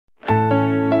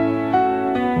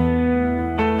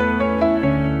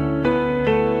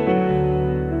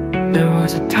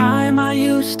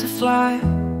used to fly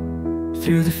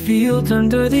through the field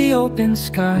under the open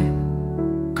sky.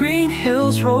 Green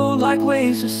hills roll like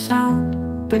waves of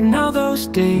sound, but now those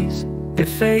days, they're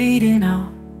fading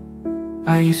out.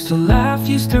 I used to laugh,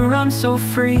 used to run so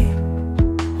free,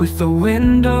 with the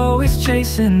wind always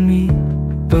chasing me.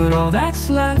 But all that's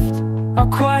left are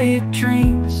quiet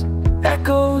dreams,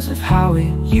 echoes of how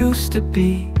it used to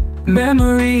be.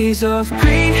 Memories of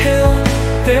Green Hill,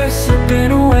 they're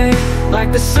slipping away,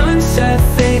 like the sunset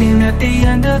fading at the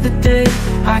end of the day.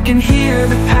 I can hear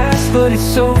the past, but it's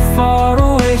so far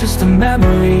away, just a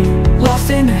memory, lost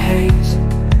in the haze.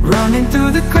 Running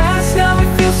through the grass, now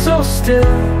it feels so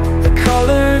still. The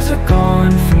colors are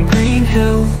gone from Green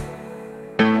Hill.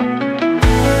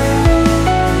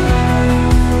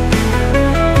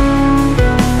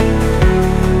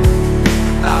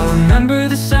 I remember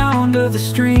the sound of the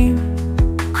stream,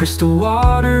 crystal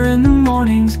water in the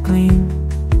morning's gleam.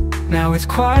 Now it's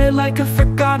quiet like a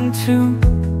forgotten tune,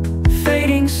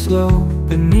 fading slow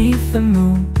beneath the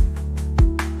moon.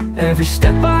 Every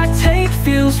step I take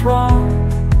feels wrong,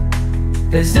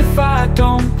 as if I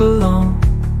don't belong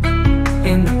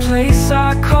in the place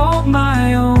I called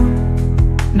my own.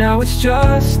 Now it's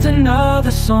just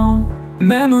another song.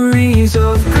 Memories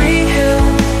of Green Hill,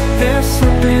 they're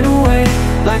slipping away,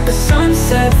 like the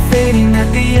sunset fading at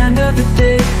the end of the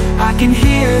day. I can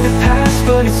hear the past,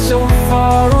 but it's so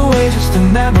far away, just a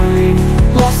memory,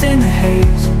 lost in the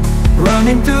haze.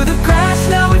 Running through the grass,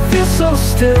 now it feels so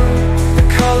still. The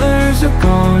colors are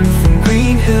gone from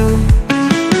Green Hill.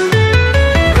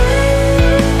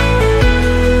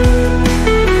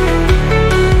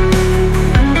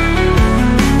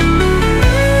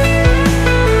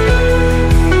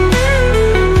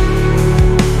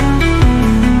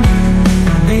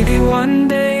 Maybe one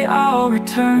day I'll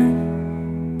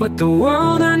return, but the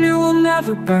world I knew will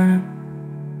never burn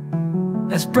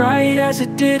as bright as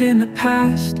it did in the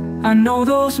past. I know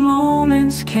those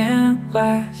moments can't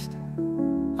last.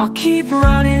 I'll keep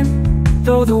running,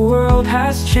 though the world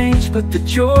has changed, but the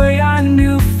joy I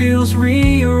knew feels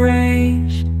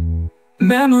rearranged.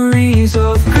 Memories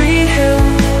of Green Hill,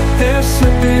 they're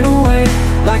slipping away,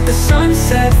 like the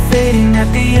sunset fading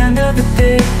at the end of the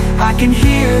day. I can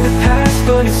hear the past,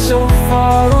 but it's so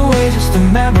far away, just a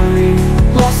memory,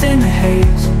 lost in the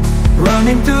haze.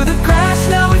 Running through the grass,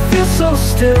 now it feels so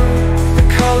still.